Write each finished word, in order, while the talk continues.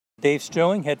Dave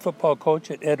Sterling, head football coach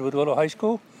at Edward Little High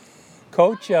School.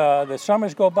 Coach, the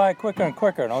summers go by quicker and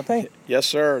quicker, don't they? Yes,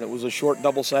 sir. And it was a short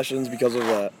double sessions because of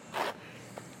that.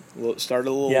 It started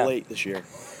a little late this year.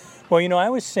 Well, you know, I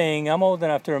was saying I'm old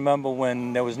enough to remember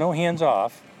when there was no hands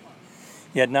off.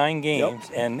 You had 9 games,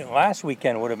 and last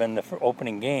weekend would have been the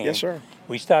opening game. Yes, sir.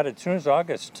 We started as soon as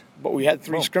August. But we had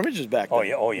 3 scrimmages back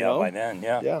then. Oh yeah, by then,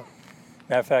 yeah.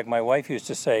 Matter of fact, my wife used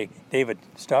to say, David,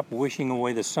 stop wishing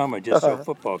away the summer just so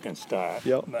football can start.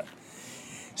 Yep.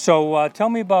 So tell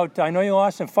me about, I know you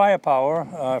lost some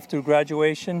firepower through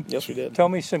graduation. Yes, we did. Tell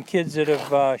me some kids that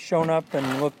have shown up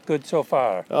and looked good so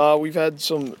far. We've had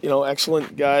some,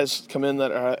 excellent guys come in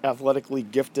that are athletically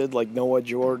gifted, like Noah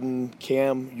Jordan,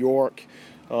 Cam York,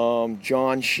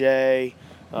 John Shea,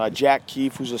 Jack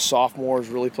Keefe, who's a sophomore, is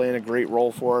really playing a great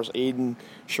role for us. Aiden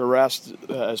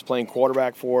Charest is playing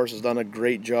quarterback for us, has done a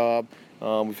great job.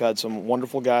 We've had some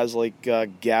wonderful guys like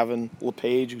Gavin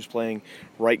LePage, who's playing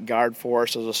right guard for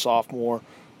us as a sophomore.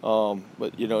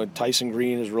 But Tyson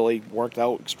Green has really worked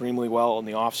out extremely well in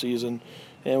the off season,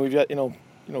 and we've got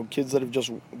kids that have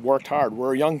just worked hard.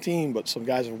 We're a young team, but some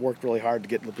guys have worked really hard to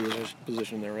get in the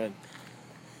position they're in.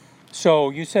 So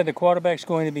you said the quarterback's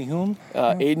going to be whom?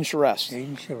 Aiden Charest.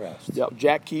 Aiden Charest. Yep.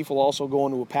 Jack Keefe will also go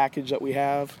into a package that we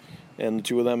have, and the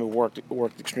two of them have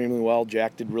worked extremely well.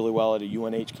 Jack did really well at a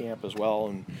UNH camp as well,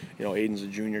 and Aiden's a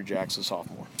junior, Jack's a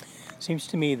sophomore. Seems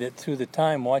to me that through the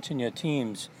time watching your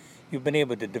teams, you've been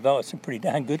able to develop some pretty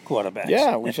darn good quarterbacks.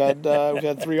 Yeah, we've had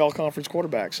 3 all-conference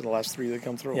quarterbacks in the last 3 that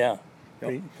come through. Yeah,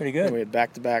 pretty good. And we had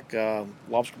back-to-back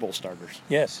Lobster Bowl starters.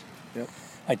 Yes. Yep.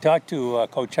 I talked to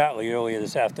Coach Hartley earlier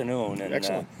this afternoon, and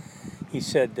Excellent. He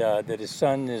said that his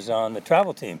son is on the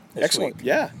travel team this Excellent. week.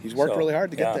 Yeah, he's worked really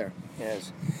hard to get there.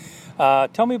 Yes.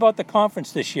 Tell me about the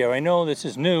conference this year. I know this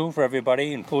is new for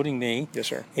everybody, including me. Yes,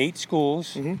 sir. 8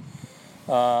 schools.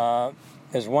 Mm-hmm.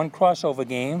 There's 1 crossover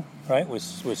game, right? With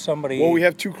somebody. Well, we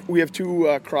have two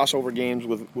crossover games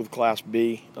with Class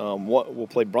B. We'll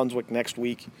play Brunswick next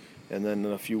week, and then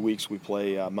in a few weeks we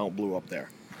play Mount Blue up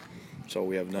there. So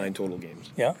we have 9 total games.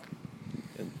 Yeah.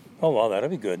 Oh, well, that'll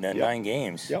be good then. 9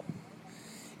 games. Yep.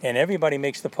 And everybody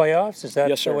makes the playoffs? Is that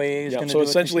the way it's going to do it? So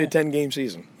essentially a 10-game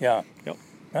season. Yeah. Yep.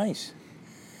 Nice.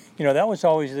 That was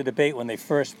always the debate when they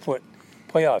first put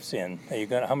playoffs in.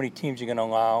 How many teams you're going to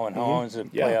allow, and how long is the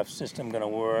playoff system going to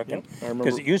work? Yep.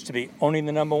 Because it used to be only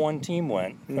the number 1 team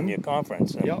went from your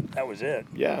conference, and that was it.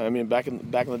 Yeah, I mean, back in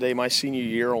the day, my senior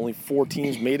year, only 4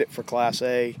 teams made it for Class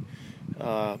A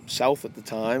South at the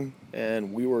time,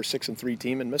 and we were a 6-3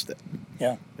 team and missed it.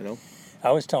 Yeah.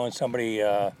 I was telling somebody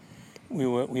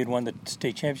we had won the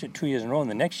state championship 2 years in a row, and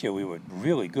the next year we were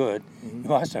really good. We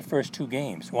lost our first 2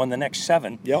 games, won the next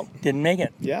 7. Yep. Didn't make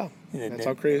it. Yeah. That's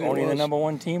how crazy it was. Only the number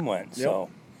 1 team went. Yep.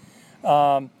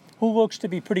 So, who looks to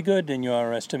be pretty good in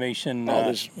your estimation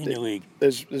in your league?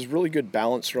 There's really good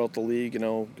balance throughout the league.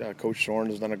 Coach Soren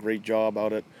has done a great job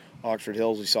out at Oxford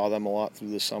Hills. We saw them a lot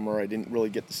through the summer. I didn't really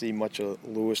get to see much of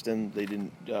Lewiston. They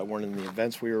weren't in the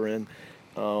events we were in.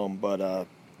 But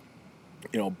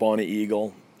Bonnie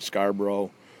Eagle,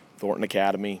 Scarborough, Thornton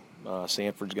Academy,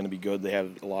 Sanford's going to be good. They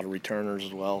have a lot of returners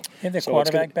as well. Have their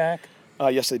quarterback back?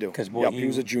 Yes, they do. Because he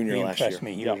was a junior last year.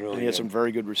 Me. He was really he had some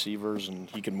very good receivers, and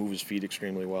he can move his feet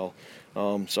extremely well.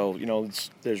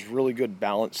 There's really good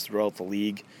balance throughout the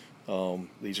league.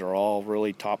 These are all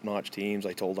really top-notch teams.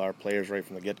 I told our players right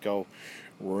from the get-go,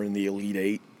 we're in the Elite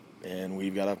 8, and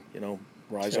we've got to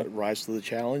rise to the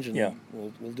challenge, and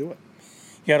we'll do it.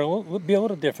 You got to be a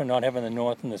little different, not having the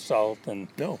North and the South and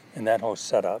that whole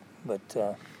setup. But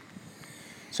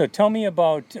so tell me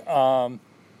about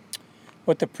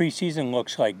what the preseason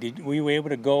looks like. Were you able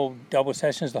to go double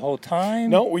sessions the whole time?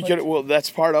 No, we could. Well,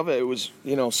 that's part of it. It was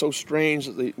so strange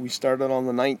that we started on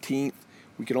the 19th.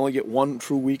 We could only get 1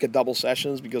 true week of double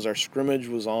sessions because our scrimmage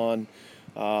was on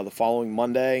the following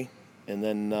Monday, and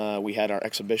then we had our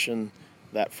exhibition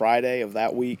that Friday of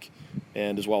that week,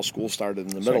 and as well school started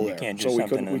in the middle there. So we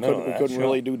couldn't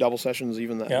really do double sessions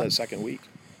even that second week.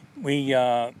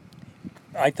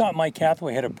 I thought Mike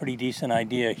Hathaway had a pretty decent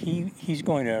idea. He's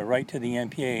going to write to the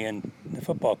NPA and the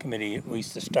football committee at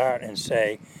least to start and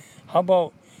say, how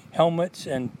about helmets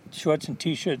and shorts and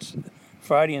T-shirts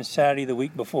Friday and Saturday the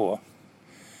week before?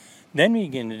 Then we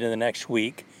get into the next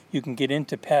week. You can get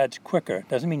into pads quicker.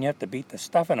 Doesn't mean you have to beat the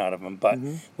stuffing out of them, but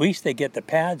at least they get the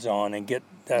pads on and get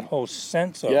that whole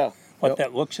sense of what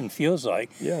that looks and feels like.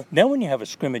 Yeah. Then when you have a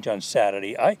scrimmage on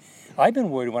Saturday, I've been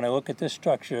worried when I look at this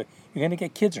structure, you're going to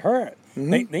get kids hurt.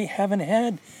 They haven't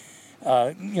had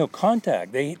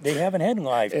contact. They haven't had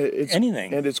live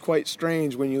anything. And it's quite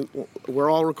strange when we're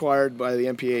all required by the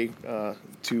MPA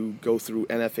to go through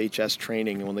NFHS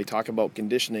training. And when they talk about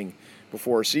conditioning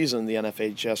before a season, the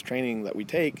NFHS training that we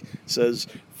take says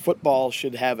football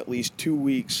should have at least 2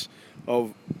 weeks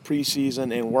of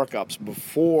preseason and workups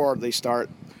before they start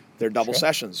their double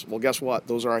sessions. Well, guess what?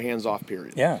 Those are our hands-off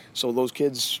period. Yeah. So those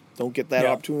kids don't get that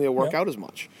opportunity to work out as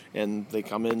much. And they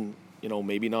come in,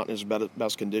 maybe not in as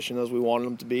best condition as we wanted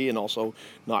them to be, and also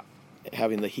not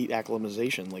having the heat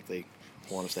acclimatization like they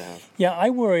want us to have. Yeah, I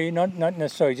worry, not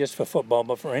necessarily just for football,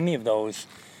 but for any of those,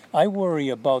 I worry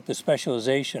about the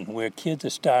specialization where kids are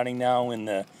starting now in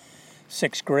the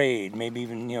 6th grade, maybe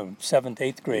even 7th,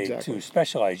 8th grade to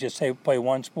specialize. Just say play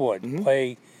one sport,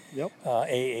 play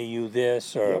AAU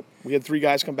this or. Yep. We had 3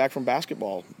 guys come back from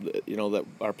basketball, that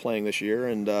are playing this year,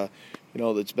 and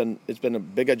it's been a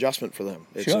big adjustment for them.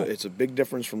 It's a big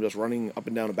difference from just running up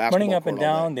and down a basketball running up and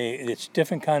down. It's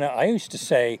different kind of. I used to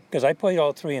say, because I played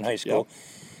all 3 in high school. Yep.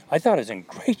 I thought I was in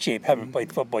great shape having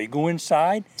played football. You go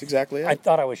inside. That's exactly it. I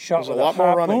thought I was shot with a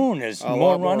harpoon. There's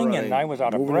more running, and I was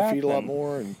out of breath. Moving the feet a lot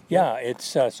more. It's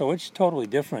so it's totally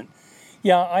different.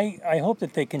 Yeah, I hope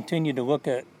that they continue to look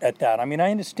at that. I mean,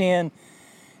 I understand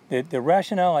the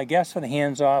rationale, I guess, for the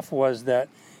hands-off was that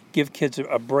give kids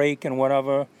a break and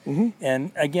whatever.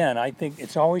 And, again, I think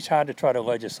it's always hard to try to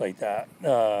legislate that.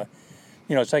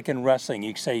 It's like in wrestling.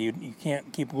 You say you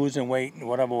can't keep losing weight and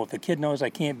whatever. Well, if the kid knows I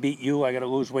can't beat you, I got to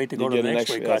lose weight to go to the next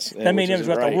weight class. That means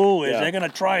what the rule is. They're going to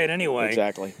try it anyway.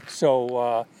 Exactly.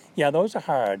 So, those are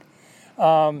hard.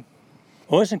 Well,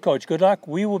 listen, Coach, good luck.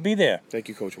 We will be there. Thank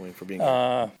you, Coach Wayne, for being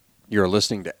here. You're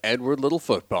listening to Edward Little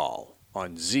Football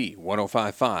on Z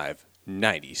 105.5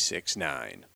 96.9.